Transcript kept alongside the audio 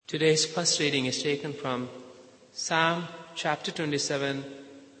Today's first reading is taken from Psalm chapter 27,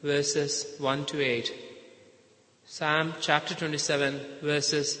 verses 1 to 8. Psalm chapter 27,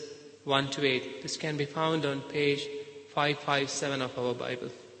 verses 1 to 8. This can be found on page 557 of our Bible.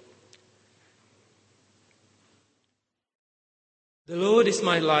 The Lord is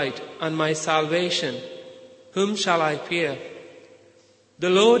my light and my salvation. Whom shall I fear?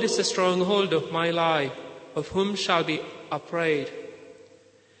 The Lord is the stronghold of my life. Of whom shall be afraid?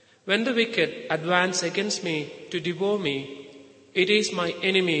 When the wicked advance against me to devour me, it is my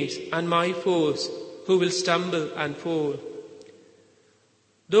enemies and my foes who will stumble and fall.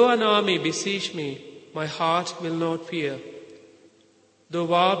 Though an army besiege me, my heart will not fear. Though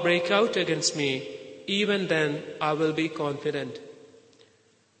war break out against me, even then I will be confident.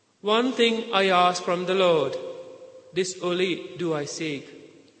 One thing I ask from the Lord, this only do I seek,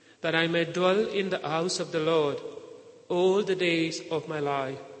 that I may dwell in the house of the Lord all the days of my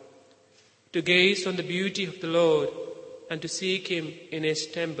life, to gaze on the beauty of the Lord and to seek him in his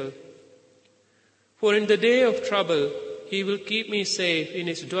temple. For in the day of trouble he will keep me safe in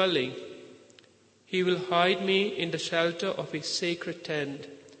his dwelling. He will hide me in the shelter of his sacred tent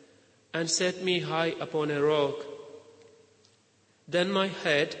and set me high upon a rock. Then my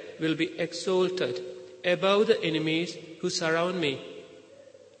head will be exalted above the enemies who surround me.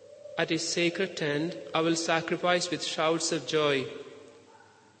 At his sacred tent I will sacrifice with shouts of joy.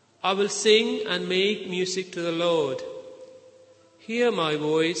 I will sing and make music to the Lord. Hear my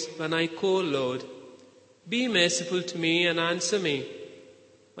voice when I call, Lord. Be merciful to me and answer me.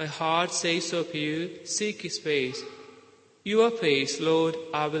 My heart says of you, seek his face. Your face, Lord,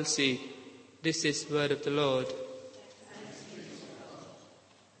 I will seek. This is the word of the Lord.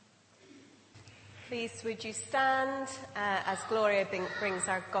 Please would you stand as Gloria brings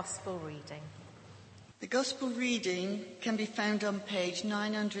our gospel reading. The gospel reading can be found on page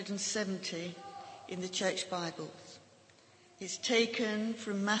 970 in the Church Bibles. It's taken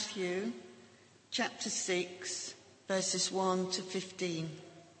from Matthew chapter 6, verses 1 to 15.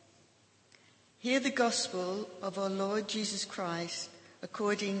 Hear the gospel of our Lord Jesus Christ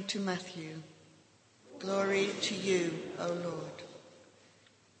according to Matthew. Glory to you, O Lord.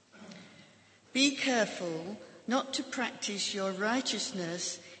 Be careful not to practice your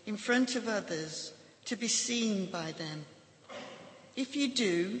righteousness in front of others to be seen by them. If you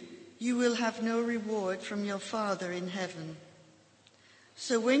do, you will have no reward from your Father in heaven.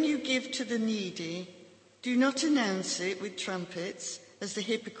 So when you give to the needy, do not announce it with trumpets, as the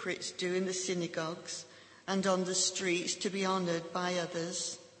hypocrites do in the synagogues and on the streets to be honored by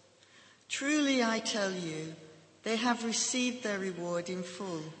others. Truly I tell you, they have received their reward in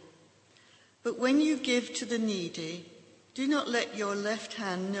full. But when you give to the needy, do not let your left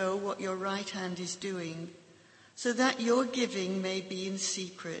hand know what your right hand is doing, so that your giving may be in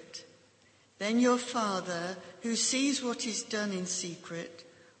secret. Then your Father, who sees what is done in secret,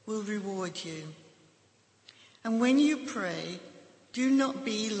 will reward you. And when you pray, do not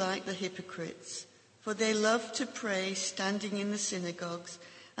be like the hypocrites, for they love to pray standing in the synagogues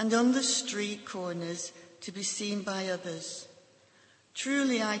and on the street corners to be seen by others.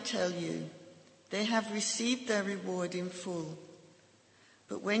 Truly I tell you, they have received their reward in full.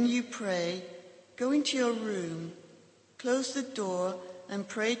 But when you pray, go into your room, close the door, and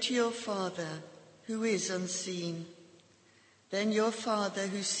pray to your Father, who is unseen. Then your Father,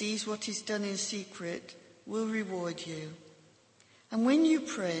 who sees what is done in secret, will reward you. And when you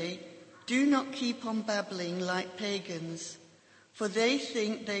pray, do not keep on babbling like pagans, for they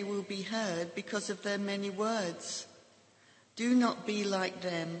think they will be heard because of their many words. Do not be like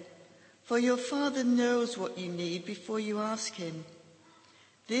them, for your Father knows what you need before you ask him.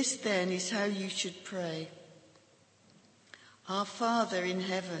 This then is how you should pray. Our Father in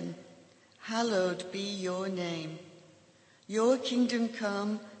heaven, hallowed be your name. Your kingdom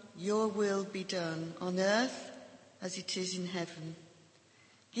come, your will be done, on earth as it is in heaven.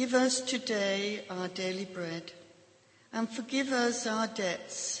 Give us today our daily bread, and forgive us our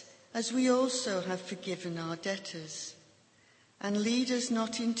debts, as we also have forgiven our debtors. And lead us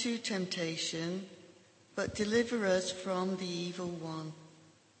not into temptation, but deliver us from the evil one.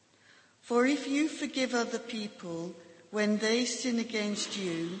 For if you forgive other people when they sin against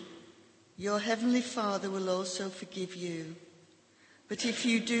you, your heavenly Father will also forgive you. But if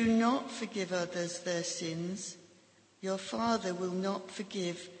you do not forgive others their sins, your Father will not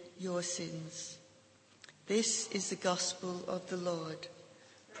forgive your sins. This is the gospel of the Lord.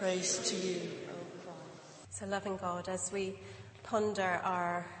 Praise to you, O Christ. So loving God, as we ponder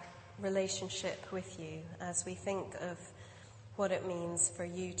our relationship with you, as we think of what it means for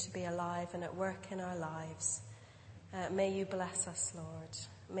you to be alive and at work in our lives, may you bless us, Lord.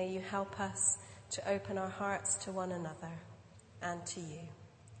 May you help us to open our hearts to one another and to you.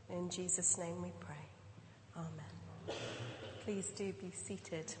 In Jesus' name we pray. Amen. Please do be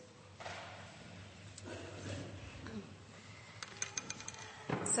seated.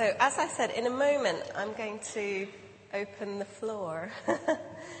 So, as I said, in a moment I'm going to open the floor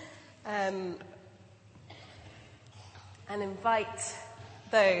and invite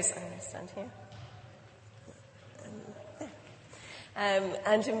those. I'm going to stand here.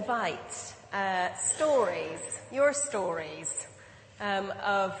 And invite your stories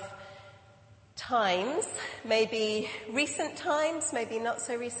of times, maybe recent times, maybe not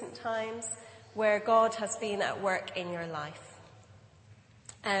so recent times, where God has been at work in your life.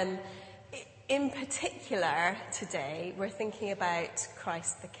 In particular, today, we're thinking about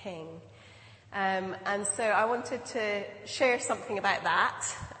Christ the King. And so I wanted to share something about that,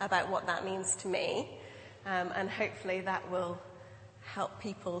 about what that means to me, and hopefully that will help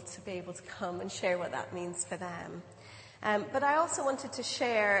people to be able to come and share what that means for them. But I also wanted to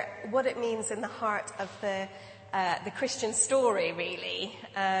share what it means in the heart of the Christian story, really,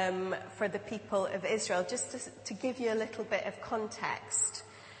 for the people of Israel, just to give you a little bit of context,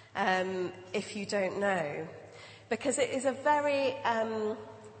 if you don't know. Because it is a very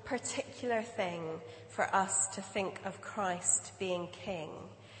particular thing for us to think of Christ being king.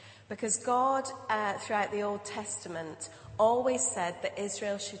 Because God, throughout the Old Testament, always said that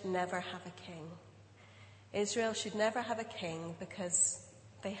Israel should never have a king. Israel should never have a king because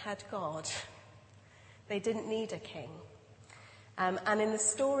they had God. They didn't need a king. And in the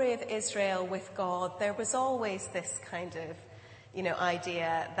story of Israel with God, there was always this kind of,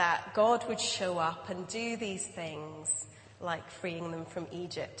 idea that God would show up and do these things like freeing them from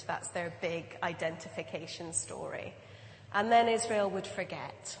Egypt. That's their big identification story. And then Israel would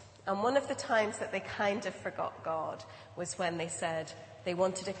forget. And one of the times that they kind of forgot God was when they said they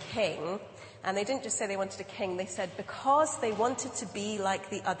wanted a king. And they didn't just say they wanted a king, they said because they wanted to be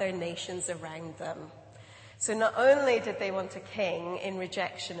like the other nations around them. So not only did they want a king in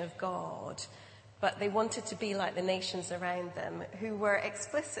rejection of God, but they wanted to be like the nations around them who were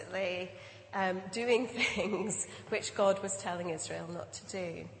explicitly doing things which God was telling Israel not to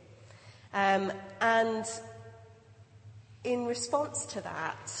do. And in response to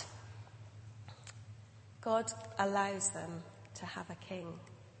that, God allows them to have a king.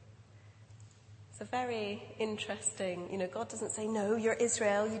 It's a very interesting, God doesn't say, no, you're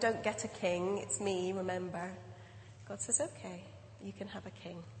Israel, you don't get a king, it's me, remember. God says, okay, you can have a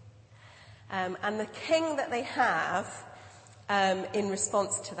king. And the king that they have in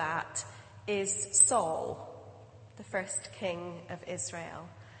response to that is Saul, the first king of Israel.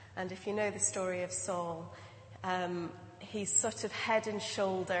 And if you know the story of Saul, he's sort of head and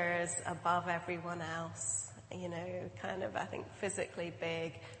shoulders above everyone else. Kind of, I think, physically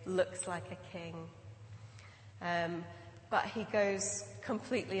big, looks like a king. But he goes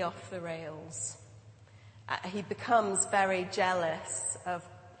completely off the rails. He becomes very jealous of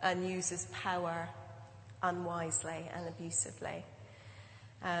and uses power unwisely and abusively.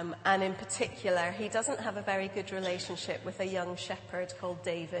 And in particular, he doesn't have a very good relationship with a young shepherd called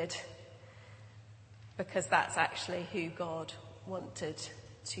David, because that's actually who God wanted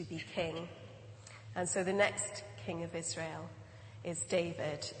to be king. And so the next king of Israel is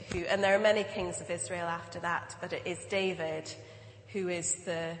David, and there are many kings of Israel after that, but it is David who is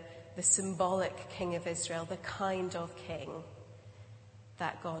the symbolic king of Israel, the kind of king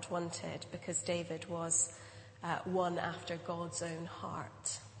that God wanted, because David was one after God's own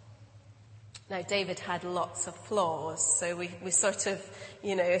heart. Now, David had lots of flaws, so we sort of,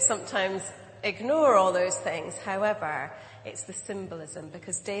 sometimes ignore all those things. However, it's the symbolism,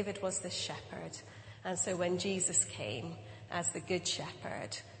 because David was the shepherd. And so when Jesus came as the good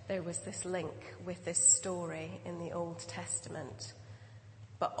shepherd, there was this link with this story in the Old Testament.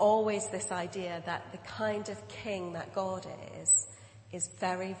 But always this idea that the kind of king that God is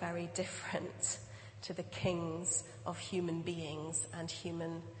very, very different to the kings of human beings and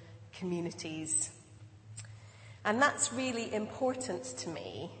human communities. And that's really important to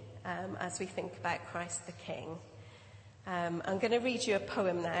me as we think about Christ the King. I'm going to read you a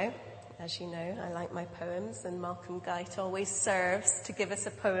poem now. As you know, I like my poems, and Malcolm Guite always serves to give us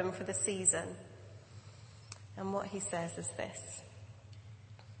a poem for the season. And what he says is this: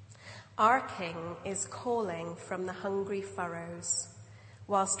 Our King is calling from the hungry furrows,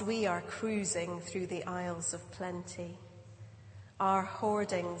 whilst we are cruising through the aisles of plenty. Our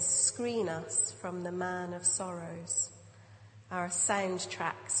hoardings screen us from the man of sorrows. Our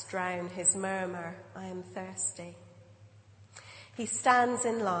soundtracks drown his murmur, I am thirsty. He stands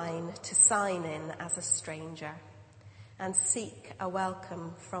in line to sign in as a stranger, and seek a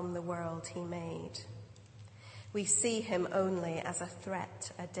welcome from the world he made. We see him only as a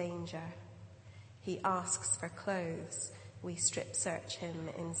threat, a danger. He asks for clothes, we strip search him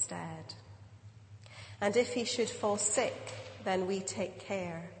instead. And if he should fall sick, then we take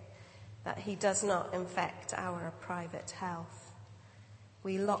care that he does not infect our private health.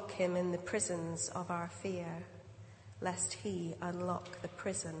 We lock him in the prisons of our fear, lest he unlock the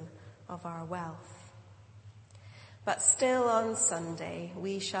prison of our wealth. But still on Sunday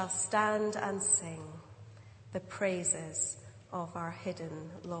we shall stand and sing the praises of our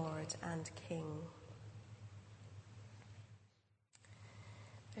hidden Lord and King.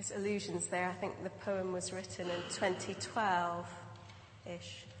 There's allusions there. I think the poem was written in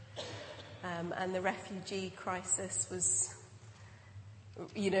 2012-ish. And the refugee crisis was,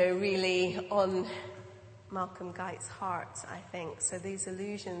 really on Malcolm Guite's heart, I think. So these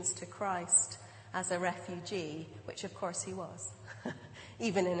allusions to Christ as a refugee, which of course he was,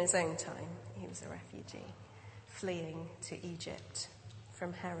 even in his own time, he was a refugee, fleeing to Egypt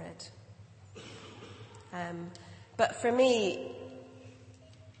from Herod. But for me,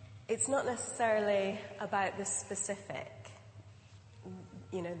 it's not necessarily about the specific.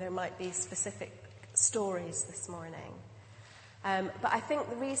 There might be specific stories this morning. But I think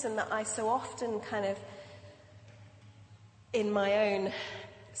the reason that I so often kind of, in my own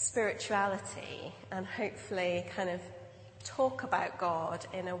spirituality, and hopefully kind of talk about God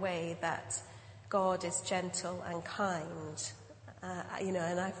in a way that God is gentle and kind,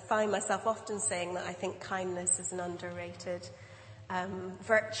 and I find myself often saying that I think kindness is an underrated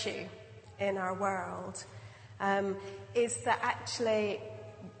virtue in our world, is that actually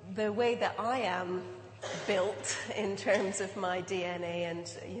the way that I am built in terms of my DNA and,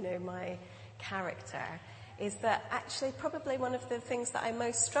 my character is that actually probably one of the things that I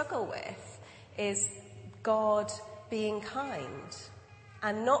most struggle with is God being kind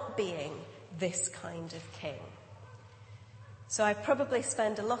and not being this kind of king. So I probably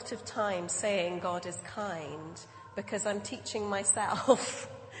spend a lot of time saying God is kind because I'm teaching myself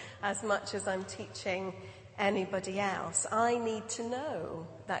as much as I'm teaching anybody else. I need to know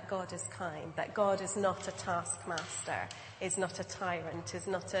that God is kind, that God is not a taskmaster, is not a tyrant, is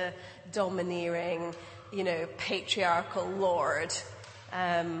not a domineering, patriarchal lord,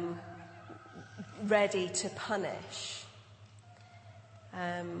 ready to punish.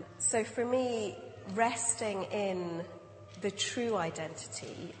 So for me, resting in the true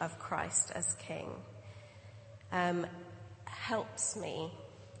identity of Christ as King helps me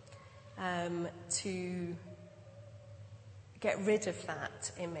to get rid of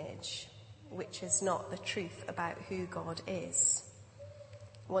that image, which is not the truth about who God is.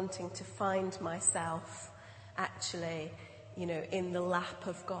 Wanting to find myself actually, in the lap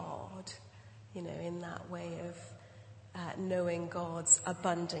of God, in that way of knowing God's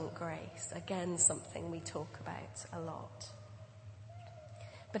abundant grace. Again, something we talk about a lot.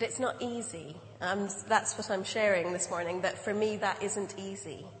 But it's not easy. That's what I'm sharing this morning, that for me that isn't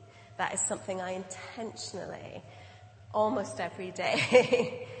easy. That is something I intentionally, almost every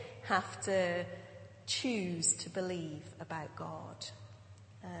day, have to choose to believe about God.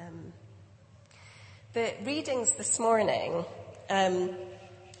 The readings this morning,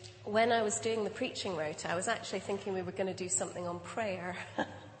 when I was doing the preaching rota, I was actually thinking we were going to do something on prayer.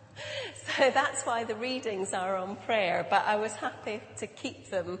 So that's why the readings are on prayer, but I was happy to keep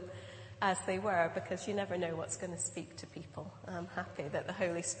them as they were because you never know what's going to speak to people. I'm happy that the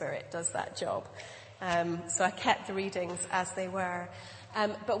Holy Spirit does that job. So I kept the readings as they were.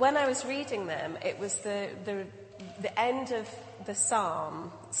 But when I was reading them, it was the end of the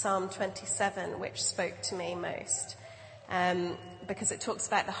Psalm 27, which spoke to me most. Because it talks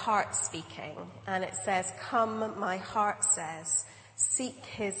about the heart speaking. And it says, "Come, my heart says, seek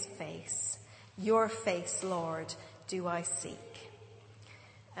his face. Your face, Lord, do I seek."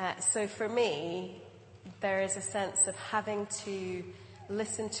 So for me, there is a sense of having to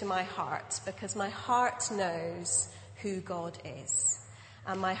listen to my heart because my heart knows who God is.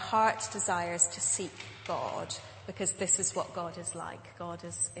 And my heart desires to seek God because this is what God is like. God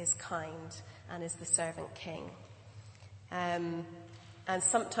is kind and is the servant king. And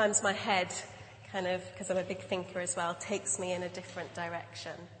sometimes my head kind of, because I'm a big thinker as well, takes me in a different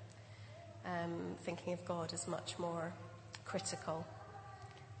direction. Thinking of God as much more critical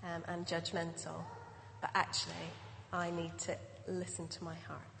and judgmental. But actually, I need to listen to my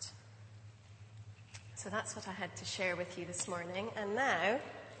heart. So that's what I had to share with you this morning. And now,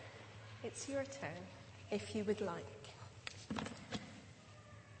 it's your turn, if you would like.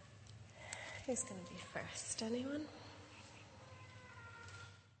 Who's going to be first? Anyone?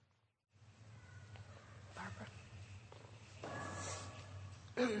 Barbara.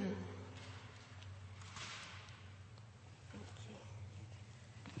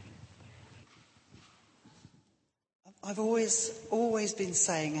 I've always been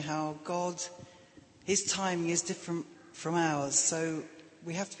saying how God, his timing is different from ours. So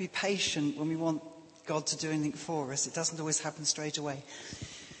we have to be patient when we want God to do anything for us. It doesn't always happen straight away.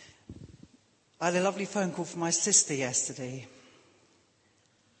 I had a lovely phone call from my sister yesterday,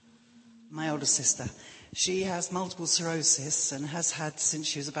 my older sister. She has multiple sclerosis and has had since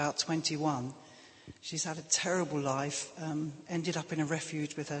she was about 21. She's had a terrible life, ended up in a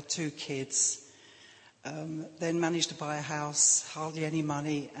refuge with her 2 kids, then managed to buy a house, hardly any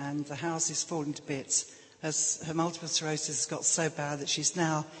money, and the house is falling to bits. Her multiple sclerosis has got so bad that she's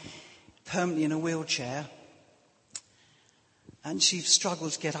now permanently in a wheelchair. And she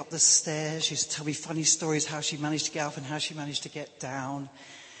struggled to get up the stairs. She used to tell me funny stories how she managed to get up and how she managed to get down.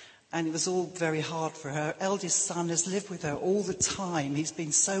 And it was all very hard for her. Her eldest son has lived with her all the time. He's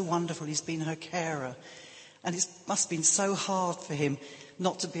been so wonderful. He's been her carer. And it must have been so hard for him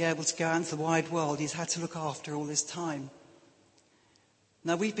not to be able to go out into the wide world. He's had to look after her all this time.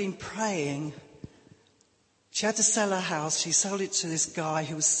 Now, we've been praying. She had to sell her house. She sold it to this guy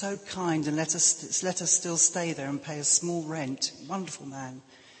who was so kind and let us still stay there and pay a small rent. Wonderful man.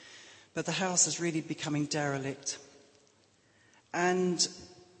 But the house is really becoming derelict. And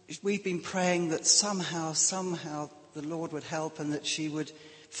we've been praying that somehow the Lord would help and that she would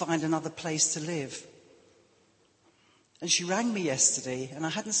find another place to live. And she rang me yesterday, and I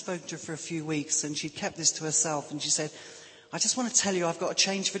hadn't spoken to her for a few weeks, and she'd kept this to herself, and she said, I just want to tell you I've got a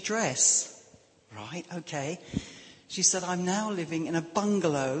change of address. Right, okay. She said, I'm now living in a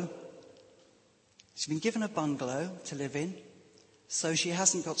bungalow. She's been given a bungalow to live in, so she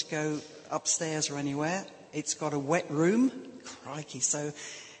hasn't got to go upstairs or anywhere. It's got a wet room. Crikey, so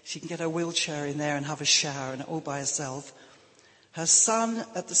she can get her wheelchair in there and have a shower and all by herself. Her son,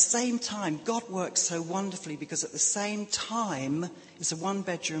 at the same time, God works so wonderfully because at the same time, it's a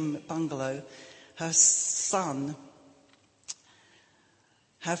 1-bedroom bungalow, her son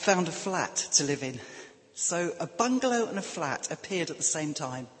had found a flat to live in. So a bungalow and a flat appeared at the same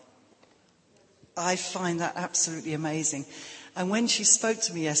time. I find that absolutely amazing. And when she spoke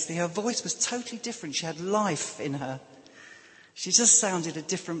to me yesterday, her voice was totally different. She had life in her. She just sounded a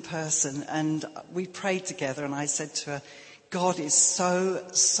different person. And we prayed together and I said to her, God is so,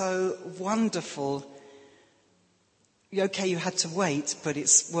 so wonderful. Okay, you had to wait, but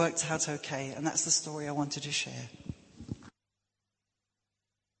it's worked out okay. And that's the story I wanted to share.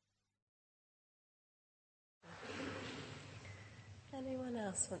 Anyone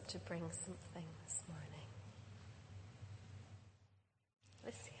else want to bring something this morning?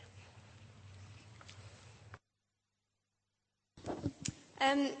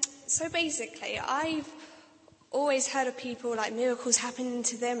 So basically, I've always heard of people, like, miracles happening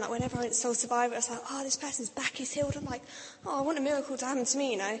to them. Like, whenever I went to Soul Survivor, I was like, oh, this person's back is healed. I'm like, oh, I want a miracle to happen to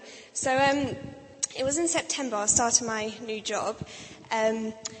me, you know. So it was in September I started my new job.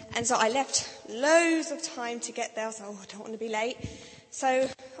 And so I left loads of time to get there. I was like, oh, I don't want to be late. So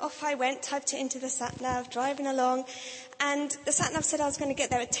off I went, typed it into the sat-nav, driving along. And the sat-nav said I was going to get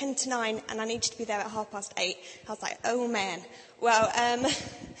there at 10 to 9 and I needed to be there at 8:30. I was like, oh, man. Well,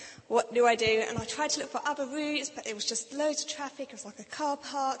 what do I do? And I tried to look for other routes, but it was just loads of traffic. It was like a car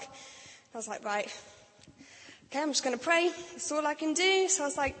park. I was like, right, okay, I'm just going to pray. That's all I can do. So I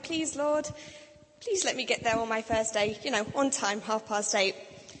was like, please, Lord, please let me get there on my first day, you know, on time, 8:30.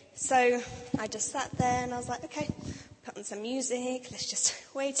 So I just sat there and I was like, okay, put on some music. Let's just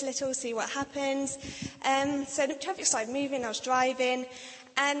wait a little, see what happens. So the traffic started moving. I was driving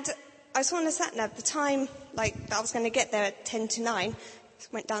and I saw on the sat-nav the time, like, that I was going to get there at 10 to 9.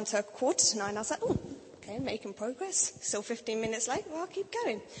 Went down to 9:15. I was like, oh, okay, making progress. Still 15 minutes late. Well, I'll keep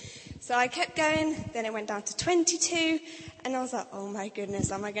going. So I kept going. Then it went down to 22. And I was like, oh, my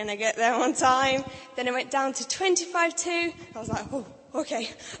goodness, am I going to get there on time? Then it went down to 25 to. I was like, oh, okay,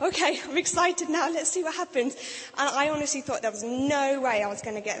 I'm excited now. Let's see what happens. And I honestly thought there was no way I was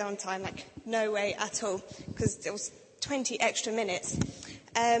going to get there on time. Like, no way at all. Because there was 20 extra minutes.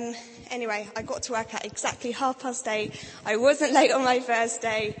 Anyway, I got to work at exactly 8:30. I wasn't late on my first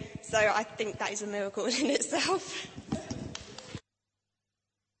day, so I think that is a miracle in itself.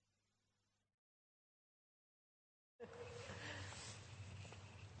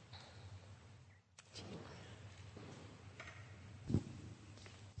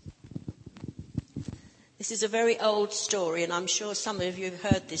 This is a very old story, and I'm sure some of you have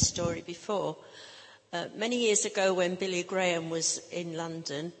heard this story before. Many years ago when Billy Graham was in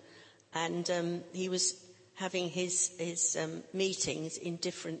London, and he was having his meetings in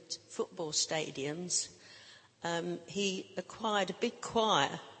different football stadiums, he acquired a big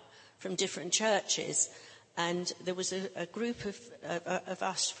choir from different churches, and there was a group of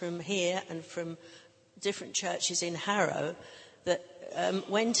us from here and from different churches in Harrow that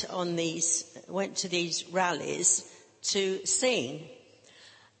went to these rallies to sing.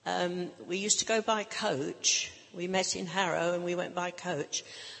 We used to go by coach. We met in Harrow and we went by coach,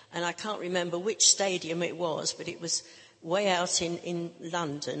 and I can't remember which stadium it was, but it was way out in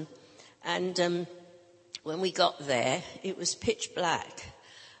London. And when we got there, it was pitch black,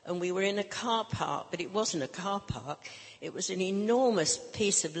 and we were in a car park, but it wasn't a car park. It was an enormous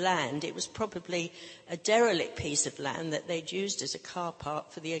piece of land. It was probably a derelict piece of land that they'd used as a car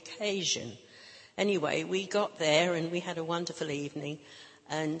park for the occasion. Anyway, we got there and we had a wonderful evening.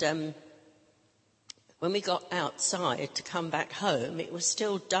 And when we got outside to come back home, it was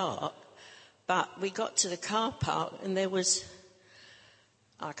still dark, but we got to the car park and there was,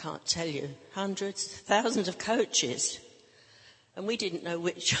 I can't tell you, hundreds, thousands of coaches. And we didn't know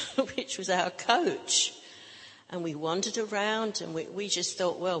which was our coach. And we wandered around and we just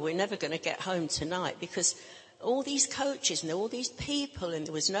thought, well, we're never going to get home tonight, because all these coaches and all these people, and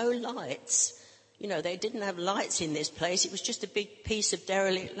there was no lights. You know, they didn't have lights in this place. It was just a big piece of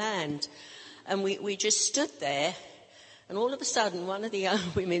derelict land. And we just stood there, and all of a sudden one of the young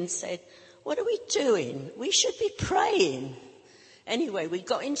women said, "What are we doing? We should be praying." Anyway, we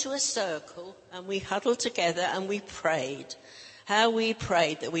got into a circle and we huddled together and we prayed. How we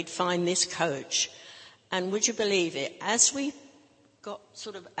prayed that we'd find this coach. And would you believe it? As we got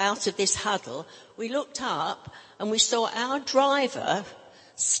sort of out of this huddle, we looked up and we saw our driver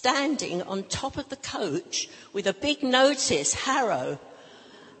standing on top of the coach with a big notice, Harrow.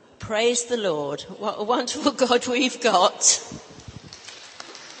 Praise the Lord. What a wonderful God we've got. Let's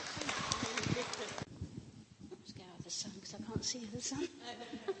get out of the sun because I can't see the sun.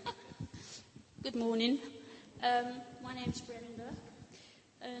 Good morning. My name's Brenda.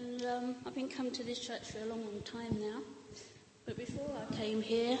 And I've been coming to this church for a long, long time now. But before I came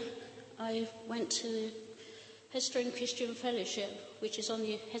here, I went to Headstone Christian Fellowship, which is on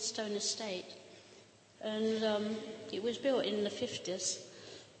the Headstone estate. And it was built in the 50s.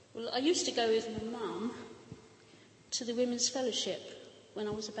 Well, I used to go with my mum to the Women's Fellowship when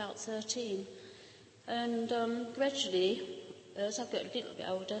I was about 13. And gradually, as I got a little bit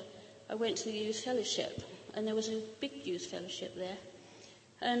older, I went to the Youth Fellowship. And there was a big Youth Fellowship there.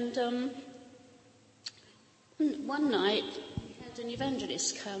 And one night, we had an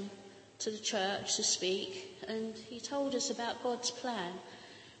evangelist come to the church to speak, and he told us about God's plan,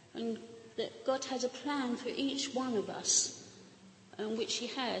 and that God has a plan for each one of us, which he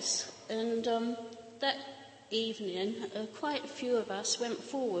has. And that evening, quite a few of us went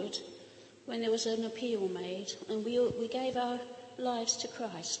forward when there was an appeal made, and we gave our lives to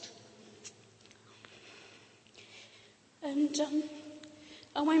Christ. And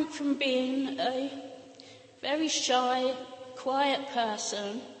I went from being a very shy, quiet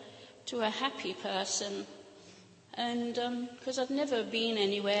person to a happy person. And because I'd never been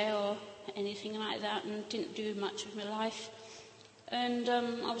anywhere or anything like that and didn't do much of my life. And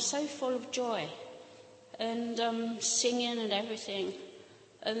I was so full of joy and singing and everything.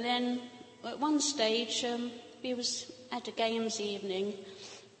 And then at one stage, we was at a games evening,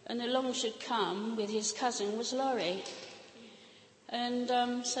 and along should come with his cousin was Laurie. And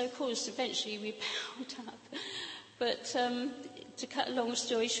so, of course, eventually we bound up. But to cut a long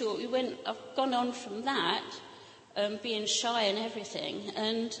story short, I've gone on from that, being shy and everything,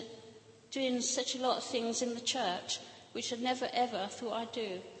 and doing such a lot of things in the church, which I never, ever thought I'd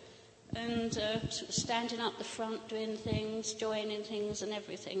do. And sort of standing up the front, doing things, joining things and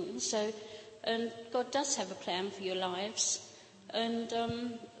everything. So, and God does have a plan for your lives. And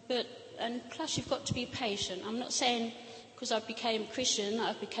plus you've got to be patient. I'm not saying because I became a Christian,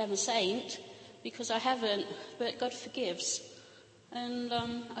 I've become a saint, because I haven't, but God forgives. And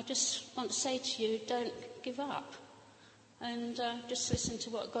I just want to say to you, don't give up. And just listen to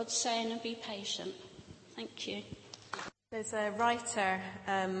what God's saying and be patient. Thank you. There's a writer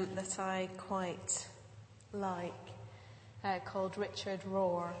that I quite like called Richard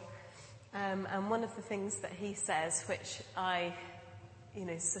Rohr. And one of the things that he says, which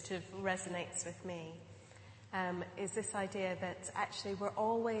sort of resonates with me, is this idea that actually we're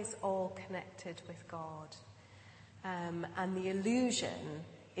always all connected with God. And the illusion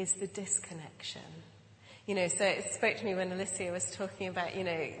is the disconnection. So it spoke to me when Alicia was talking about,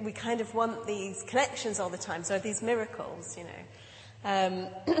 we kind of want these connections all the time, so these miracles, and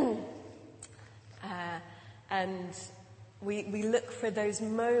we look for those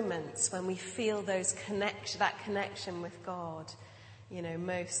moments when we feel that connection with God,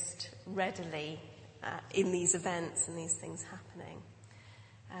 most readily in these events and these things happening.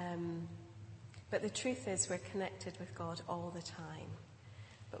 But the truth is we're connected with God all the time.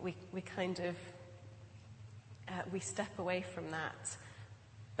 But we kind of, we step away from that.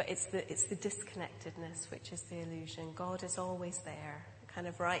 But it's the disconnectedness which is the illusion. God is always there, kind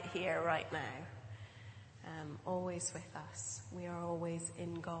of right here, right now. Always with us. We are always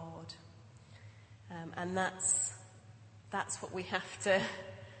in God. And that's what we have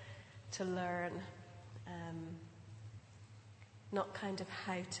to learn. Not kind of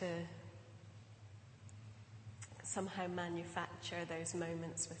how to somehow manufacture those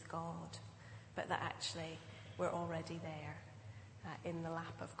moments with God, but that actually we're already there in the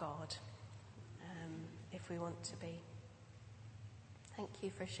lap of God, if we want to be. Thank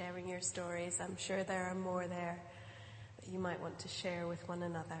you for sharing your stories. I'm sure there are more there that you might want to share with one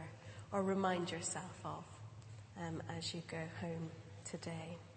another or remind yourself of as you go home today.